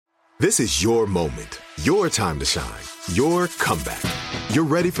This is your moment, your time to shine, your comeback. You're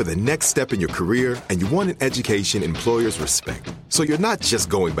ready for the next step in your career, and you want an education employers respect. So you're not just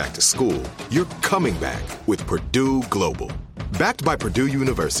going back to school, you're coming back with Purdue Global. Backed by Purdue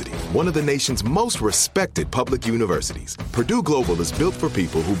University, one of the nation's most respected public universities, Purdue Global is built for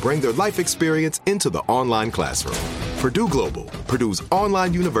people who bring their life experience into the online classroom. Purdue Global, Purdue's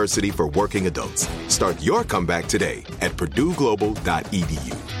online university for working adults. Start your comeback today at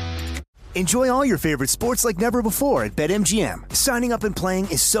purdueglobal.edu. Enjoy all your favorite sports like never before at BetMGM. Signing up and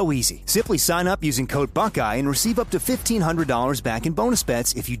playing is so easy. Simply sign up using code Buckeye and receive up to $1,500 back in bonus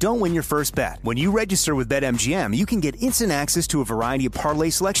bets if you don't win your first bet. When you register with BetMGM, you can get instant access to a variety of parlay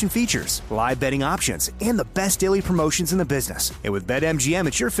selection features, live betting options, and the best daily promotions in the business. And with BetMGM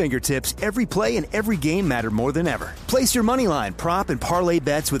at your fingertips, every play and every game matter more than ever. Place your moneyline, prop, and parlay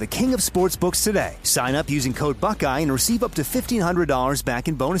bets with the king of sportsbooks today. Sign up using code Buckeye and receive up to $1,500 back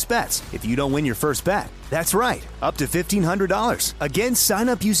in bonus bets if you don't win your first bet. That's right, up to $1,500. Again, sign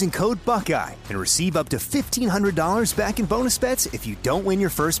up using code Buckeye and receive up to $1,500 back in bonus bets if you don't win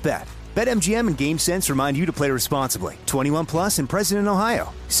your first bet. BetMGM and GameSense remind you to play responsibly. 21 plus and present in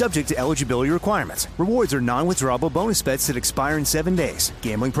Ohio. Subject to eligibility requirements. Rewards are non-withdrawable bonus bets that expire in 7 days.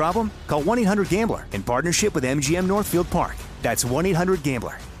 Gambling problem? Call 1-800-GAMBLER in partnership with MGM Northfield Park. That's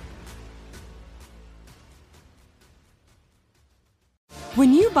 1-800-GAMBLER.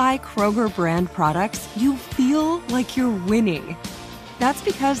 When you buy Kroger brand products, you feel like you're winning. That's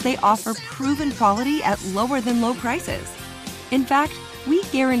because they offer proven quality at lower than low prices. In fact, we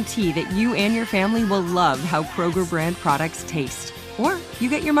guarantee that you and your family will love how Kroger brand products taste, or you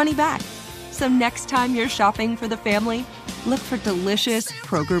get your money back. So next time you're shopping for the family, look for delicious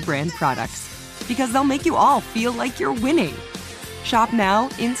Kroger brand products, because they'll make you all feel like you're winning. Shop now,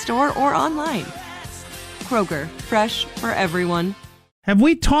 in-store, or online. Kroger, fresh for everyone. Have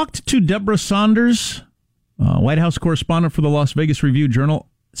we talked to Deborah Saunders, White House correspondent for the Las Vegas Review-Journal,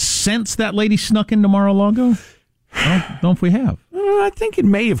 since that lady snuck into Mar-a-Lago? I don't know if we have. I think it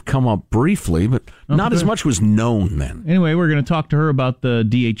may have come up briefly, but not as much was known then. Anyway, we're going to talk to her about the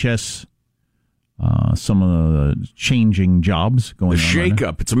DHS, some of the changing jobs going on. The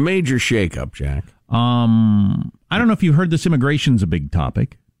shakeup. It's a major shakeup, Jack. I don't know if you heard this. Immigration's a big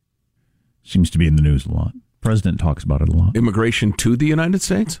topic. Seems to be in the news a lot. President talks about it a lot. Immigration to the United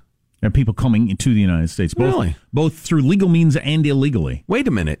States? There are people coming into the United States, both through legal means and illegally. Wait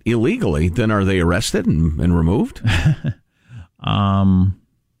a minute. Illegally? Then are they arrested and removed?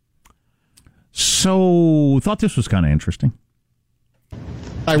 So, thought this was kind of interesting.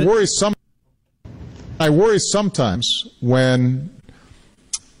 I worry sometimes when,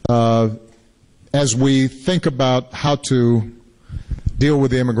 as we think about how to deal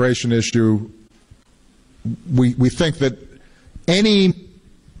with the immigration issue, we think that any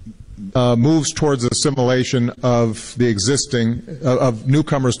moves towards assimilation of the existing of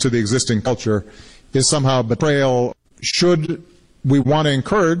newcomers to the existing culture is somehow betrayal. Should we want to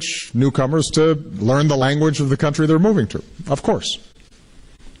encourage newcomers to learn the language of the country they're moving to? Of course.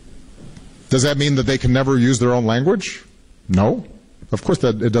 Does that mean that they can never use their own language? No. Of course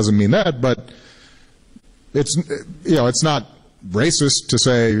that it doesn't mean that, but it's not racist to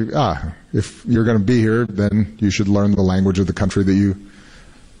say, if you're going to be here, then you should learn the language of the country that you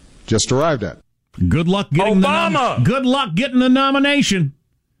just arrived at. Good luck getting Obama. Good luck getting the nomination.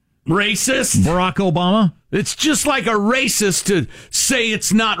 Racist. Barack Obama. It's just like a racist to say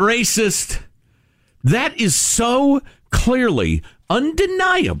it's not racist. That is so clearly,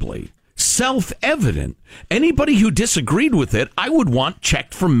 undeniably self-evident. Anybody who disagreed with it, I would want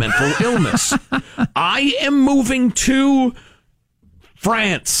checked for mental illness. I am moving to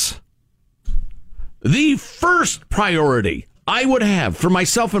France. The first priority I would have for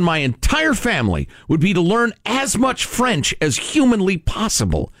myself and my entire family would be to learn as much French as humanly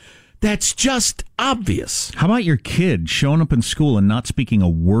possible. That's just obvious. How about your kid showing up in school and not speaking a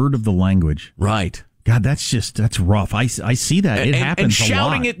word of the language? Right. God, that's rough. I see that. It happens and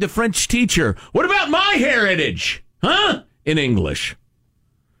shouting a lot. at the French teacher, "What about my heritage?" Huh? In English.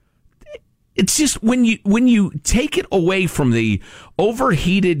 It's just when you take it away from the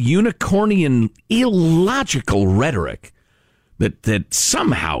overheated, unicornian, illogical rhetoric that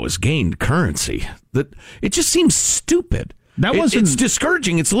somehow has gained currency, that it just seems stupid. It's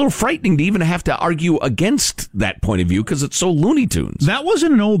discouraging. It's a little frightening to even have to argue against that point of view because it's so Looney Tunes. That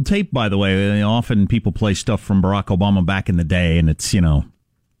wasn't an old tape, by the way. Often people play stuff from Barack Obama back in the day, and it's,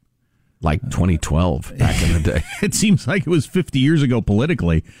 like 2012 back in the day. It seems like it was 50 years ago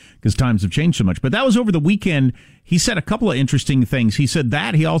politically because times have changed so much. But that was over the weekend. He said a couple of interesting things. He said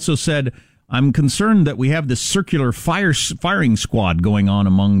that. He also said I'm concerned that we have this circular firing squad going on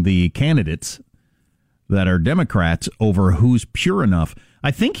among the candidates that are Democrats over who's pure enough.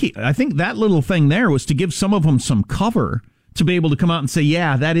 I think that little thing there was to give some of them some cover to be able to come out and say,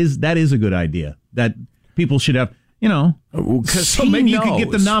 yeah, that is a good idea. That people should have, so maybe you could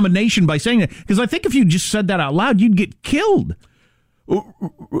get the nomination by saying that. Because I think if you just said that out loud, you'd get killed.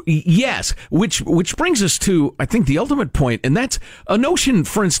 Yes, which brings us to, I think, the ultimate point, and that's a notion,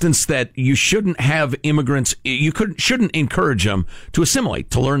 for instance, that you shouldn't have immigrants, shouldn't encourage them to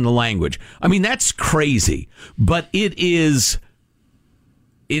assimilate, to learn the language. I mean, that's crazy, but it's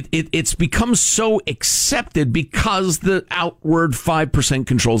become so accepted because the outward 5%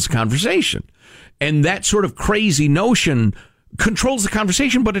 controls the conversation. And that sort of crazy notion controls the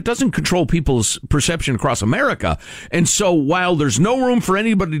conversation, but it doesn't control people's perception across America. And so while there's no room for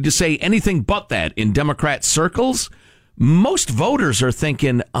anybody to say anything but that in Democrat circles, most voters are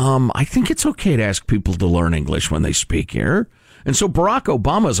thinking, I think it's okay to ask people to learn English when they speak here. And so Barack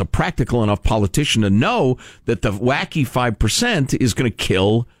Obama is a practical enough politician to know that the wacky 5% is going to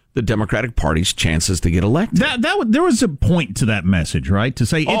kill the Democratic Party's chances to get elected. There was a point to that message, right? To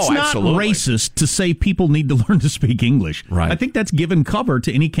say it's not racist to say people need to learn to speak English. Right. I think that's given cover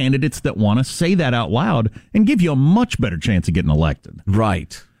to any candidates that want to say that out loud and give you a much better chance of getting elected.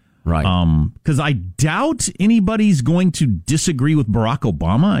 Right. Because I doubt anybody's going to disagree with Barack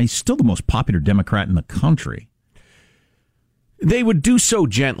Obama. He's still the most popular Democrat in the country. They would do so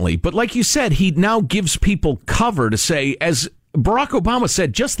gently, but like you said, he now gives people cover to say, as Barack Obama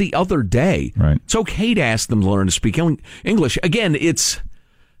said just the other day, right, it's okay to ask them to learn to speak English. Again, it's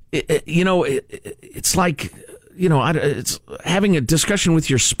like, it's having a discussion with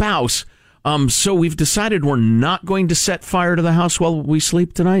your spouse. So we've decided we're not going to set fire to the house while we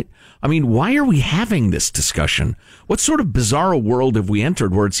sleep tonight. I mean, why are we having this discussion? What sort of bizarro world have we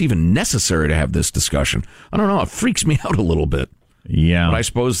entered where it's even necessary to have this discussion? I don't know. It freaks me out a little bit. Yeah. But I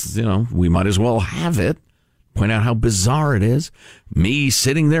suppose, we might as well have it. Point out how bizarre it is. Me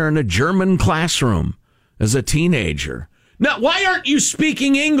sitting there in a German classroom as a teenager. Now, why aren't you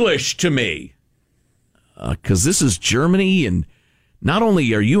speaking English to me? Because this is Germany, and not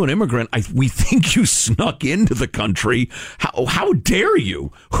only are you an immigrant, we think you snuck into the country. How dare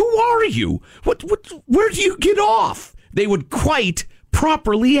you? Who are you? Where do you get off? They would quite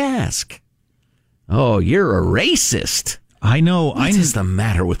properly ask. Oh, you're a racist. I know. What is the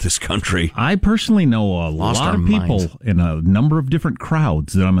matter with this country? I personally know a lot of people in a number of different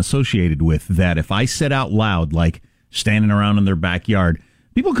crowds that I'm associated with that if I said out loud, like standing around in their backyard,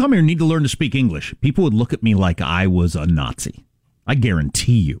 people come here and need to learn to speak English, people would look at me like I was a Nazi. I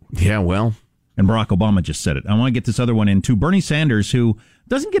guarantee you. Yeah, well. And Barack Obama just said it. I want to get this other one in too. Bernie Sanders, who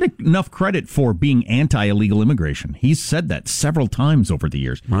doesn't get enough credit for being anti-illegal immigration. He's said that several times over the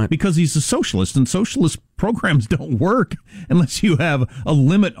years. Right. Because he's a socialist, and socialist programs don't work unless you have a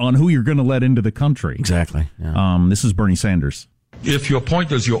limit on who you're going to let into the country. Exactly. Yeah. This is Bernie Sanders. If your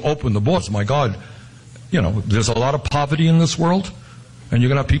point is you open the borders, my God, there's a lot of poverty in this world, and you're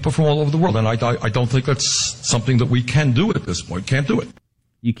going to have people from all over the world. And I don't think that's something that we can do at this point. Can't do it.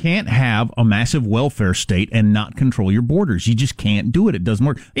 You can't have a massive welfare state and not control your borders. You just can't do it. It doesn't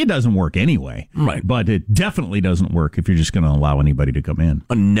work. It doesn't work anyway. Right. But it definitely doesn't work if you're just going to allow anybody to come in.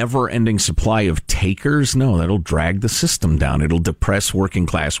 A never-ending supply of takers? No, that'll drag the system down. It'll depress working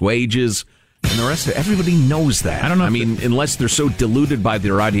class wages. And the rest of it, everybody knows that. I don't know. Unless they're so deluded by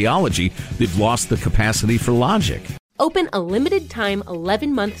their ideology, they've lost the capacity for logic. Open a limited-time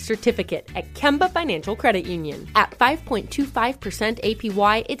 11-month certificate at Kemba Financial Credit Union. At 5.25%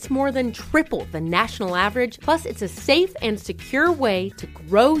 APY, it's more than triple the national average, plus it's a safe and secure way to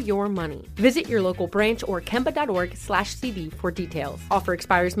grow your money. Visit your local branch or kemba.org/CD for details. Offer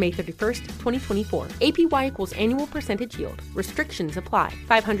expires May 31st, 2024. APY equals annual percentage yield. Restrictions apply.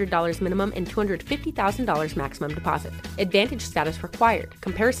 $500 minimum and $250,000 maximum deposit. Advantage status required.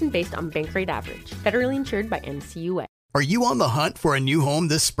 Comparison based on bank rate average. Federally insured by NCUA. Are you on the hunt for a new home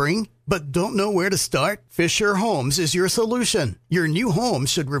this spring, but don't know where to start? Fisher Homes is your solution. Your new home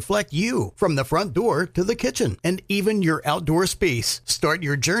should reflect you, from the front door to the kitchen, and even your outdoor space. Start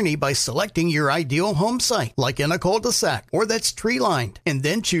your journey by selecting your ideal home site, like in a cul-de-sac or that's tree-lined, and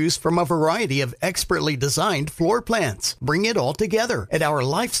then choose from a variety of expertly designed floor plans. Bring it all together at our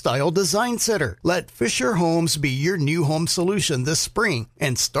Lifestyle Design Center. Let Fisher Homes be your new home solution this spring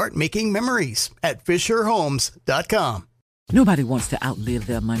and start making memories at FisherHomes.com. Nobody wants to outlive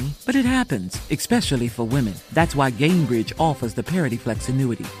their money, but it happens, especially for women. That's why Gainbridge offers the Parity Flex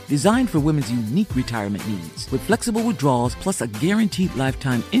annuity, designed for women's unique retirement needs, with flexible withdrawals plus a guaranteed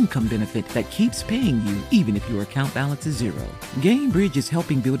lifetime income benefit that keeps paying you even if your account balance is zero. Gainbridge is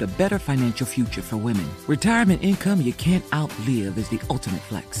helping build a better financial future for women. Retirement income you can't outlive is the ultimate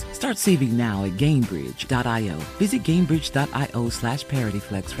flex. Start saving now at Gainbridge.io. Visit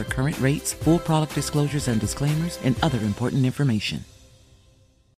Gainbridge.io/ParityFlex for current rates, full product disclosures and disclaimers, and other important information.